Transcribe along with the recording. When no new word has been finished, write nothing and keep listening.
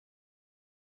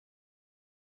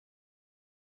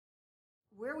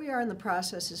Where we are in the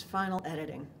process is final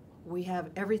editing. We have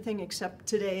everything except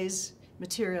today's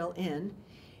material in,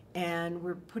 and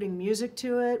we're putting music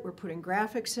to it, we're putting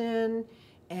graphics in,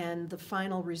 and the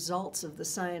final results of the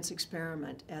science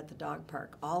experiment at the dog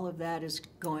park. All of that is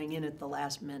going in at the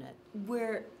last minute.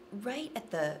 We're right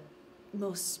at the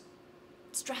most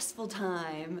stressful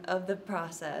time of the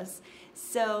process,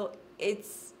 so it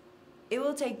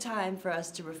will take time for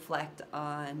us to reflect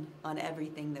on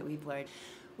everything that we've learned.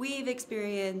 We've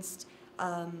experienced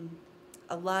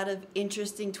a lot of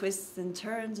interesting twists and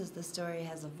turns as the story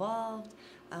has evolved.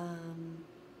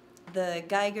 The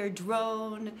Geiger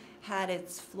drone had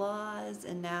its flaws,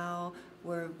 and now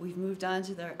we've moved on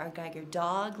to our Geiger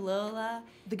dog, Lola.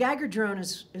 The Geiger drone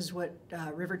is what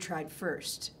River tried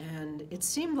first, and it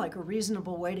seemed like a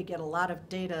reasonable way to get a lot of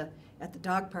data at the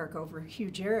dog park over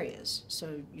huge areas,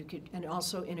 so you could, and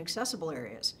also inaccessible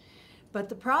areas. But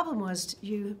the problem was,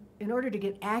 in order to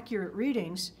get accurate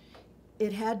readings,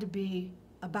 it had to be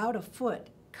about a foot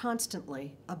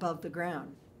constantly above the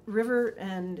ground. River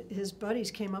and his buddies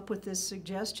came up with this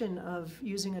suggestion of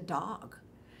using a dog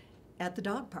at the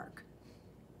dog park.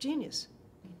 Genius.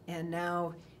 And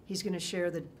now he's going to share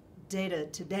the data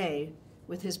today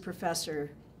with his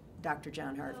professor, Dr.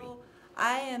 John Harvey.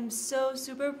 I am so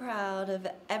super proud of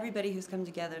everybody who's come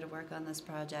together to work on this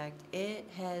project. It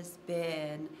has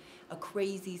been a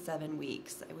crazy 7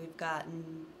 weeks. We've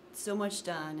gotten so much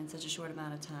done in such a short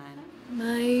amount of time.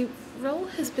 My role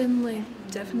has been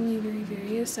definitely very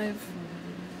various. I've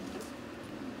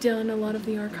done a lot of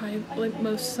the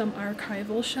some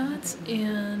archival shots,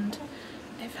 and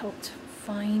I've helped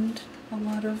find a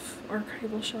lot of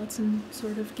archival shots and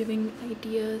sort of giving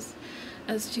ideas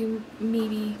as to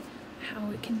maybe how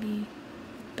it can be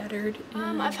bettered.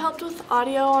 I've helped with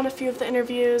audio on a few of the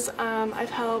interviews. I've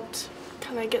helped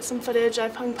kind of get some footage.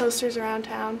 I've hung posters around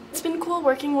town. It's been cool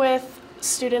working with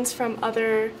students from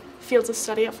other fields of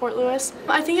study at Fort Lewis.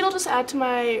 I think it'll just add to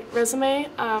my resume.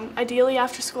 Ideally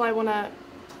after school I want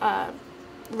to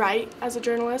write as a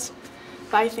journalist,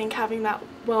 but I think having that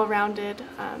well-rounded,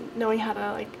 knowing how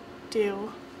to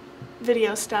do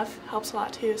video stuff helps a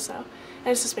lot too, so.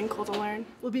 And it's just been cool to learn.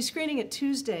 We'll be screening it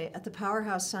Tuesday at the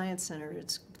Powerhouse Science Center.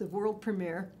 It's the world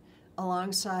premiere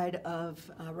alongside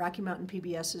of Rocky Mountain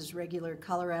PBS's regular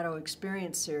Colorado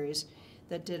Experience series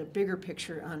that did a bigger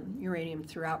picture on uranium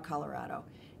throughout Colorado,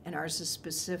 and ours is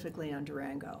specifically on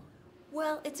Durango.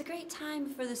 Well, it's a great time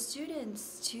for the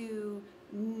students to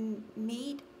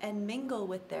meet and mingle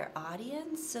with their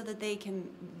audience so that they can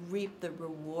reap the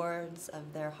rewards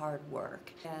of their hard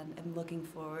work. And I'm looking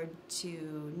forward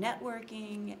to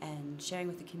networking and sharing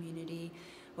with the community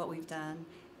what we've done.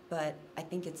 But I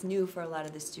think it's new for a lot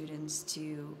of the students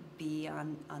to be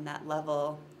on that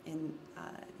level in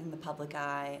the public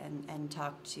eye and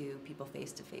talk to people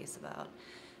face to face about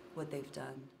what they've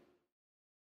done.